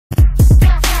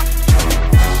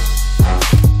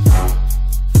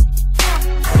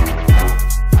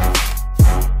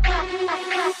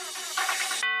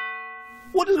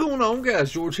going on,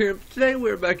 guys? George here. Today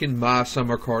we're back in my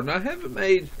summer car, and I haven't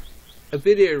made a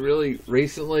video really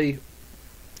recently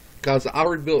because I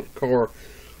rebuilt the car.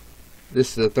 This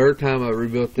is the third time I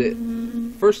rebuilt it.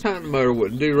 First time the motor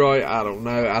wouldn't do right. I don't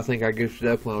know. I think I goofed it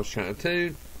up when I was trying to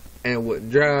tune and wouldn't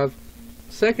drive.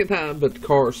 Second time, but the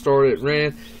car started,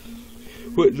 ran,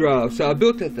 wouldn't drive. So I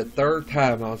built it the third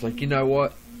time. I was like, you know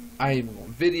what? I ain't even going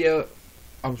to video it.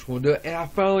 I'm just going to do it. And I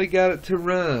finally got it to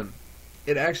run.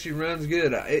 It actually runs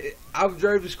good. I've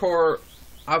drove this car.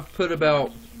 I've put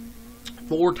about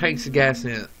 4 tanks of gas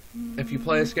in it. If you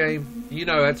play this game, you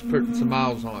know that's putting some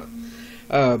miles on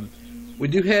it. We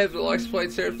do have the license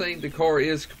plates and everything. The car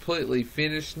is completely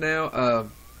finished now.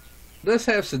 Does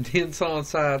have some dents on the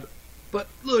side. But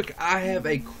look, I have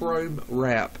a chrome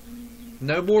wrap.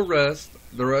 No more rust.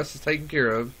 The rust is taken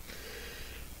care of.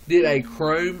 Did a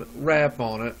chrome wrap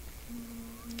on it.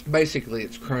 Basically,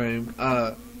 it's chrome.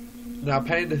 Now, I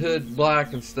painted the hood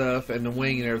black and stuff, and the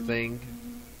wing and everything,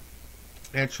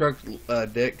 and truck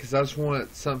deck, because I just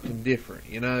wanted something different,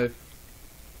 you know.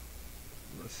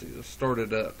 Let's see, let's start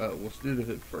it up. Let's do the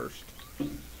hood first.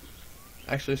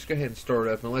 Actually, let's go ahead and start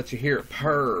it up and let you hear it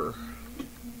purr.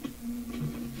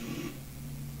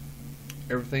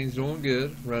 Everything's doing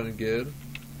good, running good.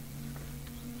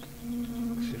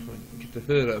 Let's see if we can get the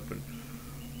hood open.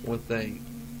 One thing.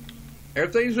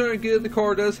 Everything's running good. The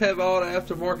car does have all the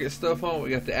aftermarket stuff on. We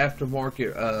got the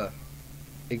aftermarket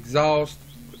exhaust.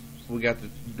 We got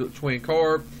the twin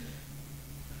carb,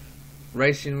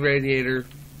 racing radiator.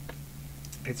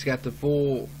 It's got the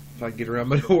full, if I can get around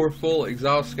my door, full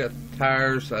exhaust. It's got the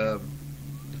tires, the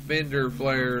fender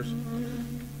flares.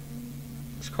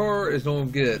 This car is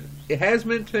doing good. It has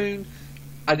been tuned.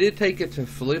 I did take it to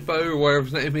Filippo or whatever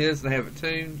his name is and have it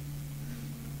tuned.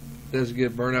 Does a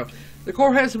good burnout. The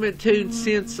car hasn't been tuned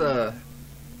since I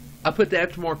put the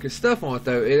aftermarket stuff on it,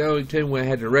 though. It only tuned when I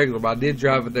had the regular, but I did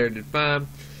drive it there and did fine.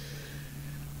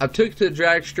 I took it to the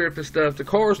drag strip and stuff. The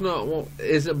car's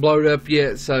isn't blowed up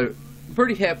yet, so I'm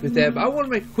pretty happy with that. But I want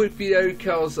to make a quick video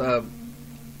because I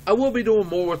will be doing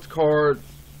more with the car,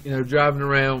 you know, driving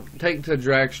around, taking it to the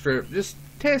drag strip, just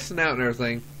testing out and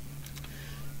everything.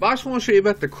 But I just want to show you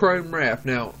about the chrome wrap.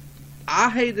 Now,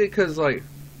 I hate it because, like,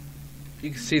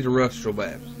 you can see the rust real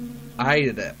bad. I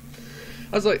hated that.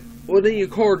 I was like, well, then your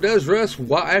car does rust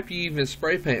after you even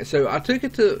spray paint it. So I took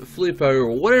it to Filippo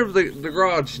or whatever the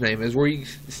garage name is, where you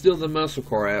steal the muscle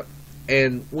car at.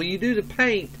 And when you do the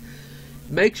paint,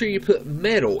 make sure you put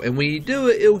metal. And when you do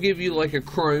it, it'll give you like a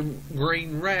chrome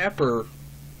green wrap or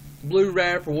blue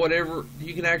wrap or whatever.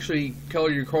 You can actually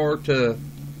color your car to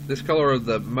this color of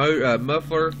the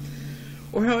muffler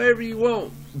or however you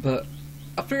want. But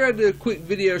I figured I'd do a quick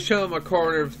video showing my car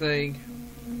and everything.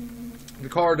 The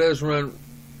car does run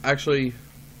actually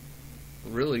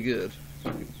really good.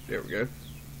 There we go.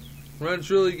 Runs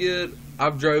really good.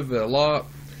 I've drove it a lot.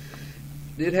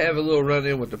 Did have a little run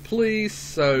in with the police,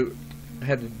 so I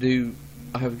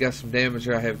have got some damage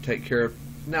there I have to take care of.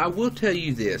 Now I will tell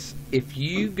you this. If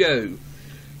you go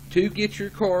to get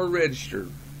your car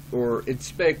registered or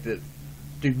inspected,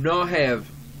 do not have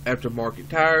aftermarket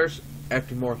tires,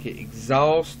 aftermarket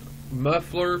exhaust,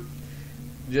 muffler.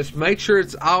 Just make sure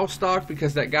it's all stock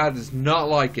because that guy does not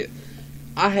like it.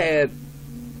 I had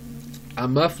a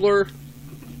muffler,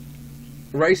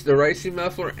 the racing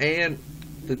muffler, and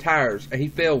the tires. He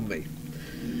failed me.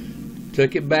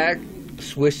 Took it back,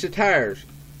 switched the tires.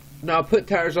 Now I put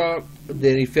tires on,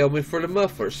 then he failed me for the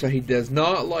muffler. So he does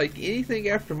not like anything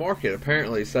aftermarket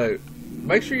apparently. So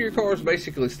make sure your car is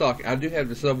basically stock. I do have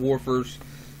the subwoofers,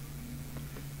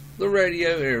 the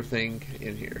radio, and everything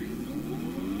in here.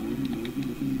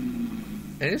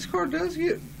 And this car does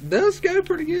go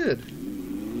pretty good.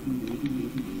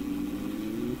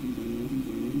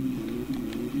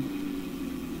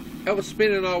 I was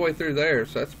spinning all the way through there,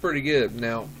 so that's pretty good.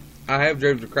 Now, I have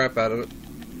driven the crap out of it.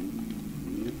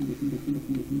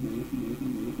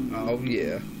 Oh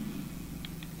yeah.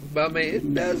 But I mean,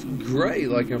 it does great.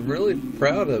 Like, I'm really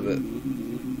proud of it.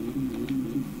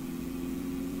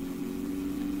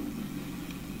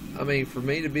 I mean, for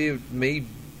me to be me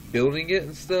building it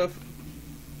and stuff,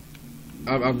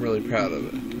 I'm really proud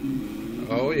of it.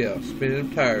 Oh yeah, spinning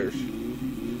them tires.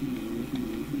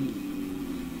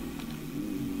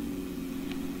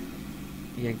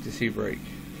 Yank the C-brake.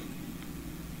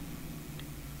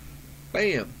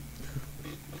 Bam!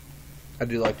 I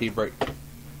do like the e-brake.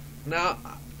 Now,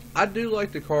 I do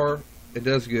like the car. It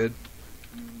does good.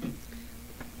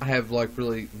 I have like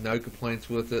really no complaints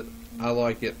with it. I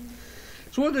like it.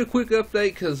 So I want to do a quick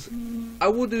update because I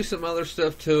will do some other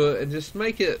stuff to it and just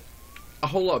make it a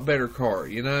whole lot better car,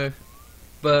 you know.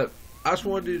 But I just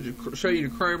wanted to show you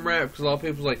the chrome wrap because a lot of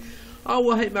people's like, oh,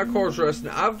 well, I hate my car's rusting.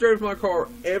 I've driven my car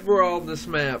ever on this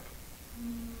map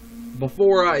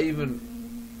before I even,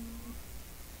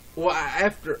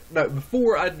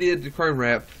 before I did the chrome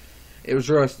wrap, it was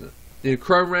rusting. The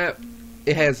chrome wrap,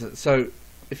 it hasn't. So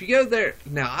if you go there,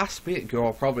 now I spent,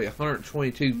 girl, probably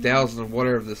 $122,000 or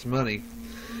whatever this money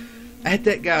at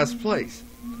that guy's place.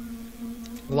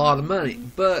 A lot of money,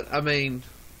 but I mean,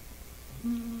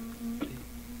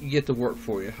 you get to work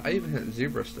for you. I even had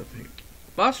zebra stuff here.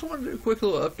 But I just wanted to do a quick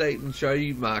little update and show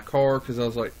you my car because I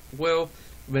was like, well,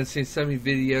 I've been seeing so many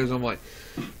videos. I'm like,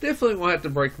 definitely gonna have to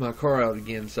break my car out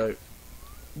again. So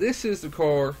this is the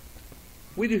car.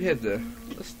 We do have the.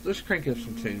 Let's crank up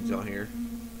some tunes on here.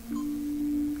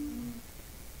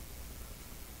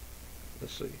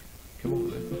 Let's see. Come on,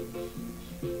 man.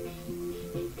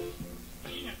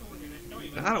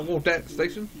 I don't want that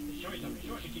station.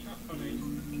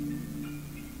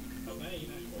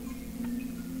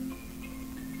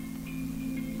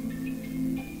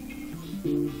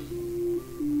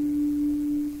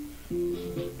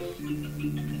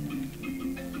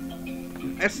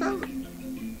 That sounds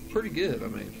pretty good. I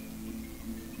mean,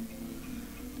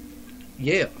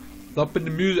 yeah, thumping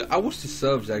the music. I wish the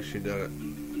subs actually done it.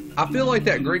 I feel like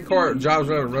that green car drives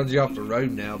around and runs you off the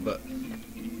road now, but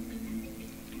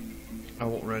I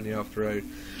won't run you off the road.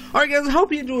 Alright guys, I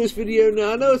hope you enjoyed this video.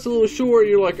 Now I know it's a little short,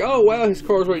 you're like, oh wow, his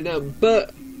car's right now,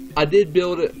 but I did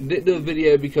build it, didn't do a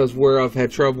video because where I've had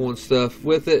trouble and stuff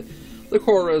with it. The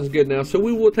car runs good now, so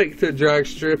we will take it to the drag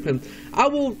strip and I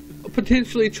will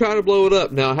potentially try to blow it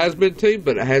up. Now it has been tuned,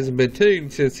 but it hasn't been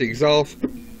tuned since the exhaust,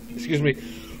 excuse me,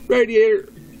 radiator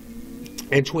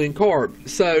and twin carb.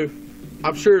 So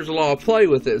I'm sure there's a lot of play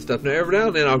with it and stuff. Now every now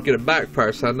and then I'll get a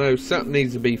backfire, so I know something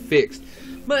needs to be fixed.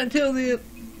 But until then,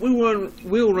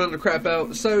 we'll run the crap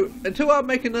out. So until I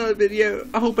make another video,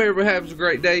 I hope everybody has a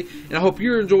great day, and I hope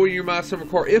you're enjoying your My Summer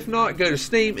Car. If not, go to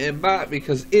Steam and buy it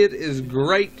because it is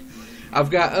great.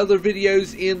 I've got other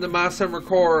videos in the My Summer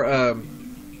Car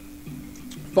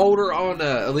folder on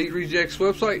Elite Rejects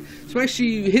website. So make sure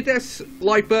you hit that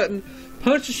like button,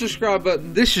 punch the subscribe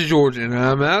button. This is George, and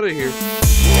I'm out of here.